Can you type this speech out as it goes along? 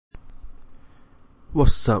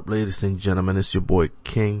What's up, ladies and gentlemen? It's your boy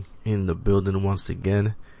King in the building once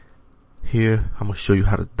again. Here, I'm gonna show you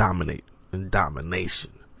how to dominate in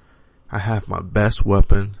Domination. I have my best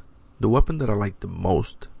weapon, the weapon that I like the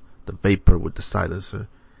most, the Vapor with the silencer.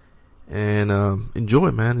 And enjoy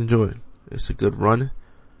it, man, enjoy it. It's a good run.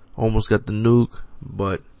 Almost got the nuke,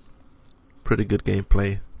 but pretty good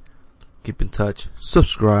gameplay. Keep in touch.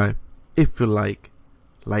 Subscribe if you like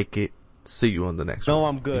it. See you on the next one. No,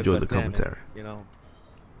 I'm good. Enjoy the commentary. You know.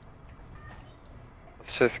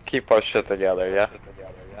 Let's just keep our shit together, yeah?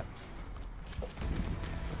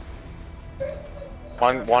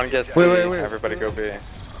 One gets C, wait. everybody go B.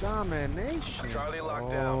 Domination. Charlie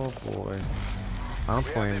locked down. Oh boy. I'm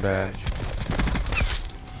playing bad.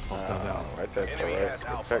 Right there, Enemy has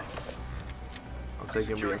Alpha. I'm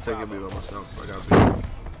taking B by myself. I got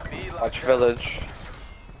B. Watch village.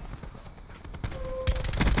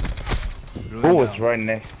 Who was right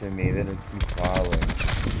next to me? Then it keep following.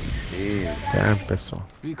 Jeez. Ya empezó.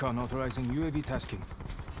 Recon authorizing UAV tasking.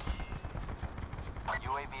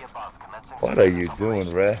 What are you doing,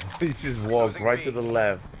 Red? You just walked right to the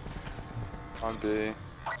left. On B.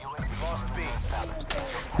 Lost B.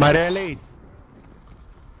 Marelis.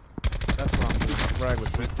 That's wrong. Frag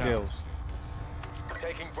with 3 kills.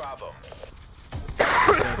 Taking Bravo.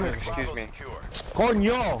 Excuse me. Secure.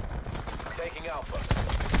 Coño! Taking Alpha.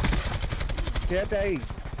 Quédate ahí.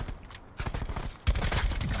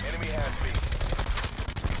 Enemy has B.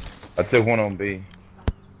 I took one on B.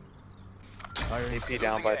 AP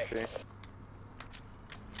down by C.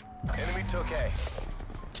 Enemy took A.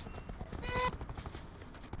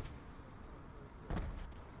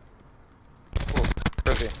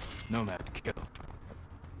 Busy. Nomad kill.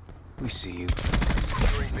 We see you.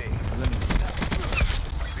 Securing B.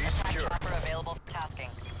 B secure. Chopper available for tasking.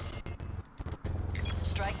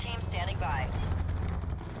 Strike team standing by.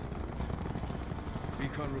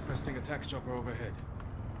 Recon requesting attack chopper overhead.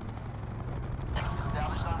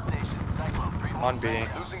 Established on station. Cyclone 3. On B.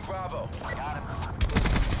 Losing Bravo. Got him.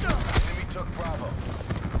 Enemy took Bravo.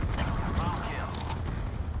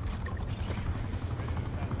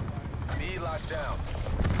 B locked down.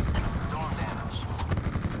 Storm damage.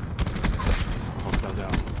 Hostile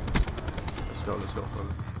down. Let's go,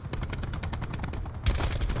 fella.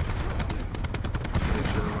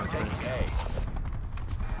 Taking A.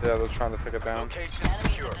 Yeah, they're trying to take it down. Location Enemies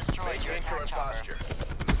secure. have destroyed your Maintain attack current chopper. posture.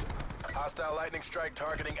 Hostile lightning strike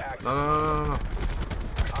targeting active. No.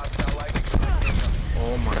 Hostile lightning strike.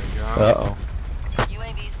 Oh my god. Uh-oh.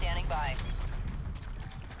 UAV standing by.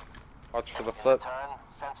 Watch for the flip.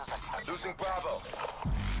 Losing Bravo.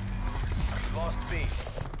 We lost B.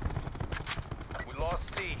 We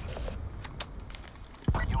lost C.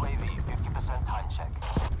 UAV 50% time check.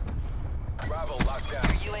 Bravo locked down.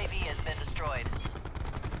 Your UAV has been destroyed.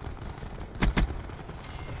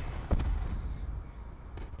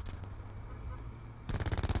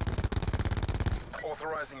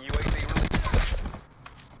 Authorizing UAV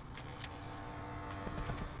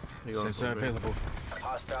release. Sensor available.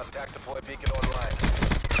 Hostile attack deploy beacon online.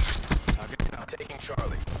 Target down. Taking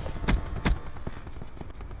Charlie.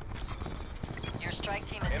 Your strike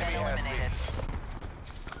team has Enemy been has eliminated.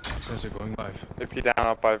 Sensor going live. AP down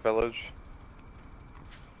up by village.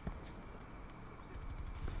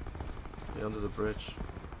 They're under the bridge.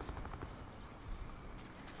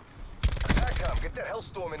 Attack get that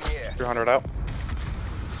hellstorm in the air. 200 out.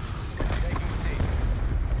 Taking C.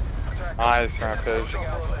 Attack Nice, Rampage. Approaching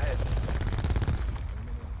Alpha ahead.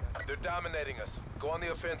 They're dominating us. Go on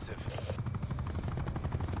the offensive.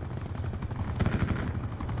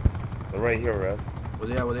 They're right here, Red. Where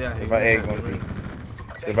they at? They're by A going B.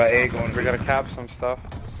 They're by A going We B. gotta cap some stuff.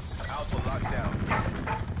 Alpha locked down.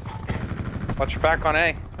 Watch your back on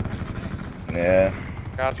A. Yeah.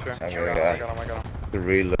 Gotcha. I I got got him. the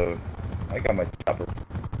reload. I got my chopper.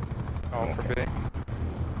 Oh, for B.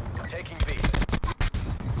 Taking B.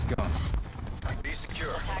 It's gone. B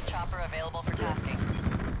secure. Attack chopper available for tasking.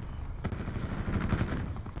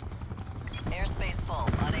 Airspace full.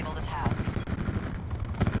 Unable to task.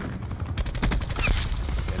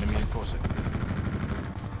 Enemy enforcer.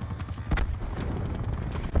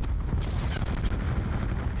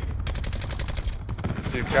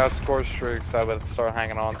 You've got score streaks, I would start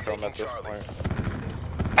hanging on to them at this point.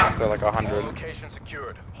 They're like All 100. location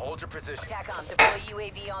secured. Hold your positions. TACOM, deploy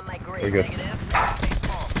UAV on my grid. Very good. Negative. Airspace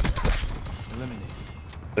full. Eliminated.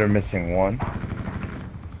 They're missing one.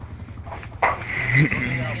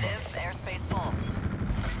 Negative. Airspace full.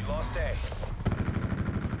 We lost A.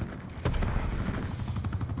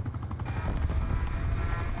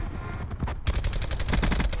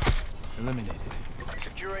 Eliminated.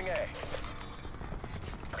 Securing A.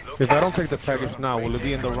 If I don't take the package now, will it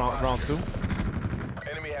be in the round 2?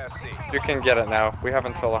 Enemy has C. You can get it now. We have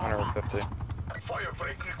until 150.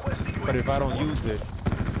 Firebreak requesting But if I don't use it,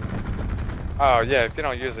 Oh yeah, if you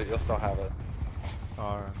don't use it, you'll still have it.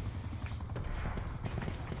 alright.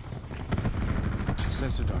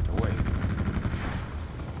 Sensor doctor, wait.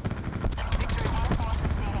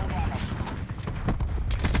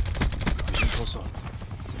 Vision pulse on.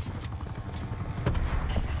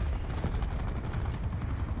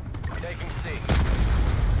 Taking C.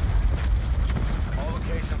 All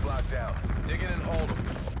locations locked down. Dig in and hold them.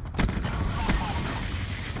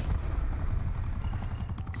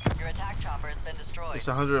 Your attack chopper has been destroyed. It's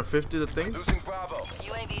 150 the thing? Losing Bravo.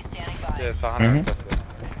 UAV standing by. Yeah, it's 150.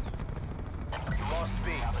 You lost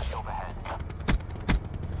B. Damaged overhead.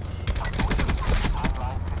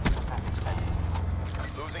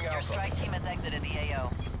 Losing Your Alpha. strike team has exited the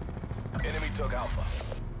AO. Enemy took Alpha.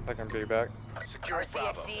 I can be back. Securing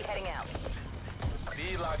Bravo. RCXD heading out.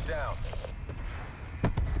 B locked down.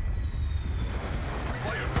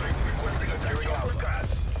 Firebreak requesting securing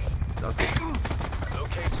Alpha. That's it.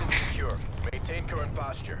 Location secure. Maintain current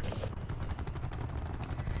posture.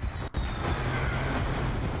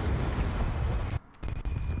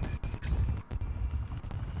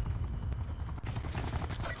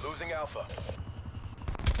 Losing Alpha.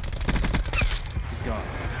 He's gone.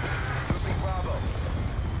 Losing Bravo.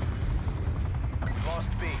 Lost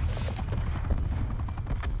B.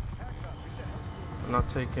 I'm not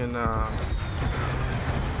taking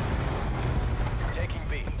Taking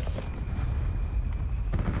B.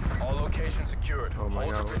 All locations secured. Oh my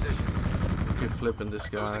Hold your God. positions. keep flipping this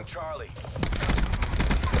guy. Losing Charlie.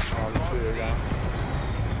 Oh, let's see again.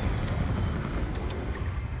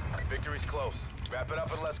 Victory's close. Wrap it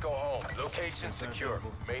up and let's go home. Location secure.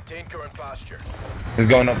 Maintain current posture. He's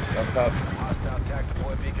going up top. Hostile attack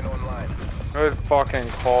deploy beacon online. Good fucking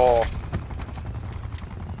call.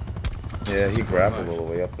 Yeah, he grappled all the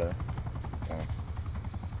way up there. Alright,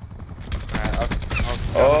 I'll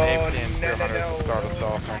Oh, aim in no, 300 no, to start no. us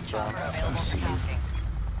off Attack next round. chopper available for tasking.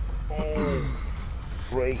 Oh,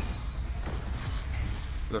 great.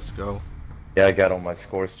 Let's go. Yeah, I got all my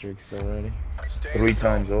score streaks already. Stay 3 in the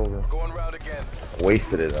zone. times over. We're going round again.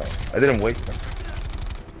 Wasted it though. I didn't waste them.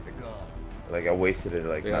 Like I wasted it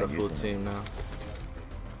like We got a not full using team now.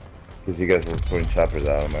 because you guys were putting choppers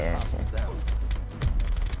out of my arm. So.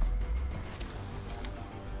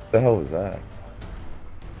 What the hell was that?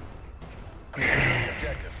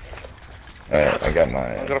 Objective. Alright, I got I'm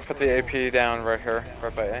my. gonna put the AP down right here,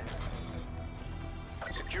 right by A.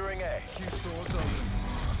 Securing A.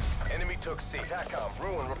 Enemy took C. TACOM,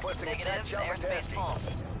 ruin, requesting Negative, attack chopper airspace tasking. full.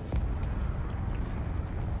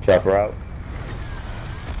 Chopper out.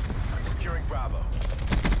 Securing Bravo.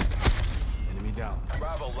 Enemy down.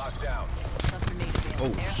 Bravo locked down. Oh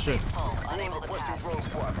Airspace shit. full. Ruin Unable to requesting task. drone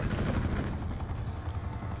squadron.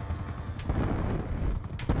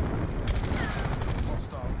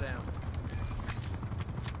 Hostile down.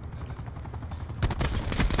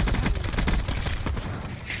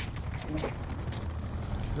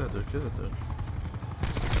 Get out there, get out there.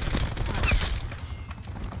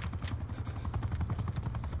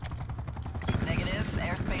 Negative,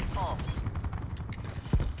 airspace full.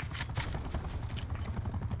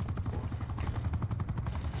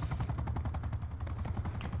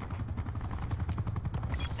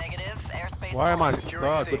 Negative, airspace Why am I full.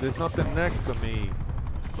 stuck? But there's nothing next to me.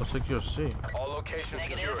 Go secure C. All locations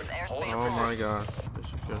Negative, secured. Hold airspace your Oh my positions. god. They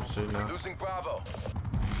secure C now. Losing Bravo.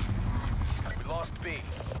 We lost B.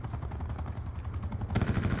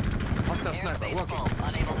 Hostile sniper, Airspace walking. full.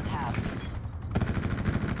 Unable to task.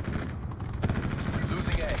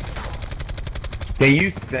 Losing A. Can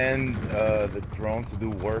you send the drone to do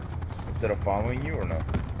work instead of following you or no?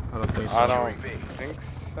 I don't think so. I don't Securing B. think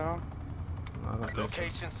so. I don't think so.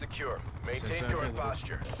 Location secure. Maintain Sensor current available.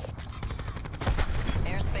 posture.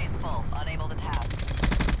 Airspace full. Unable to task.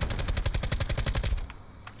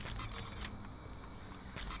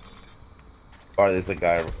 Or there's a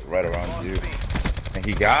guy right around Lost you. B. And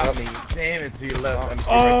he got me. Damn it, to your left. I'm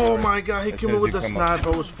Oh right my god, he As came soon in as with you the come up.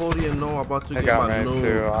 sniper. I was 40 and no, about to They get got my me too.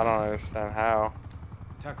 noob. I don't understand how.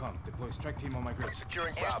 TACOM, deploy strike team on my grid.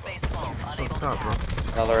 Securing Bravo. Airspace full. So Unable to top, bro.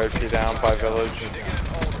 task. Another AP down by village. Dig in and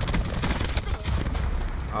hold them.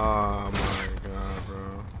 Oh my god,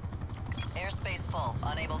 bro. Airspace full.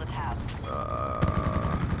 Unable to task.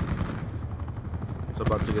 It's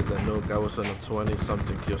about to get that nuke. I was on a 20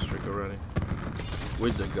 something kill streak already.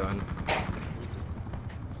 With the gun.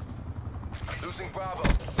 Losing Bravo.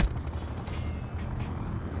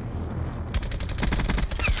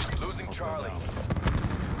 Losing Charlie.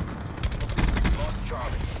 Lost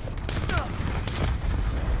Charlie.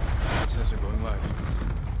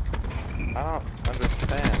 I don't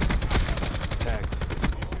understand.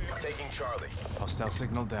 Tagged. Taking Charlie. Hostile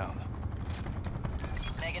signal down.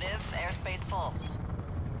 Negative. Airspace full.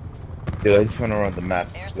 Dude, I just went around the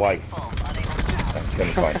map Airspace twice. full. Unable to tap. I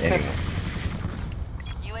couldn't find anyone.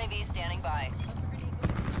 UAV standing by.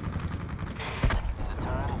 The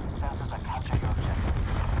turn. Sensors are capturing your objective.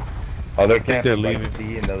 Oh, they're they're camping by leaving.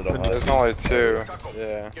 C and those are There's hot. only two. Tuckle.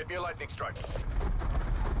 Yeah. Get me a lightning strike.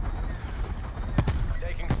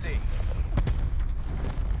 Taking C.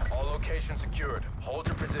 All locations secured. Hold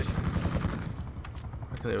your positions.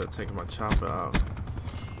 I can't even take my chopper out.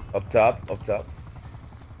 Up top, up top.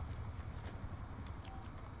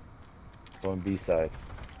 Going B side.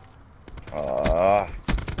 Ah.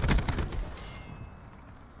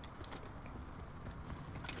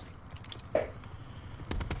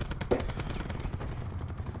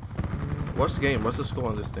 What's the game? What's the score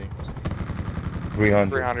on this thing? 300.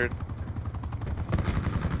 300.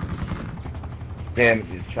 Damn it,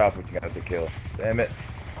 these choppers got the kill. Damn it.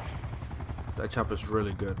 That chopper's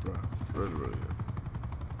really good, bro. Really, really good.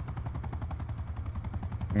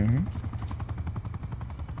 Mm-hmm.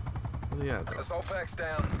 Where they at, though? Assault pack's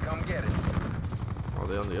down. Come get it. Oh,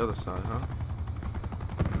 they on the other side, huh?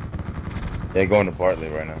 They're going to Bartley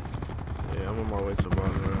right now. Yeah, I'm on my way to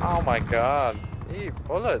Bartley right now. Oh my god. Eee,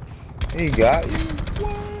 bullets. He got you.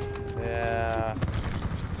 Yeah.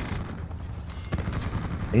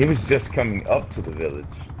 He was just coming up to the village.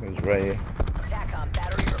 He was right here. TACOM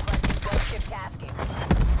battery requesting ghost ship tasking.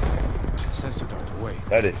 Sensor dart away.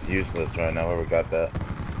 That is useless right now. Whoever got that.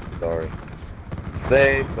 Sorry.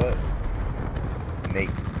 Safe, but Nate.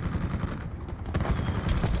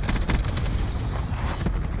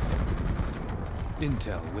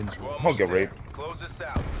 Intel wins. We're I'm almost gonna get there. raped. Close this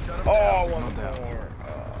out. Shut 'em Oh, down. one Signal down. more.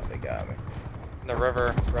 Oh, they got me. In the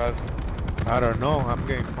river, Rev. I don't know. I'm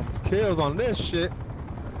getting some kills on this shit.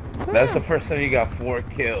 That's the first time you got 4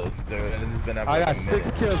 kills, dude. And it's been up I like got a 6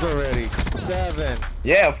 minute. kills already. 7.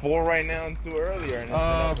 Yeah, 4 right now and 2 earlier. And it's been Oh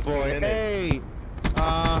up for 2 boy. minutes. 8.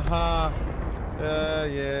 Uh-huh.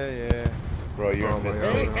 Yeah. Bro, you're Oh in my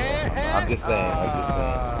fifth. God. I'm just saying.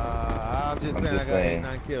 I'm just saying. I got saying.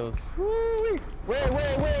 89 kills. Woo-wee. Wait. As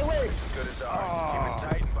good as ours. Keep it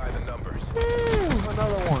tight and by the numbers. Woo,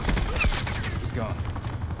 another one. He's gone.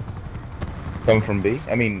 Coming from B?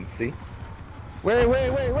 I mean C. Wait.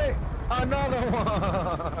 Another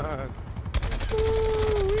one.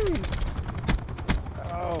 Woo-wee.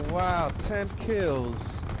 Oh wow, 10 kills.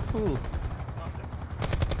 Whew.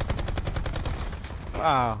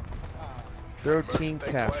 Wow. 13 Think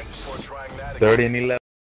twice captures. before trying that again. 30 and 11.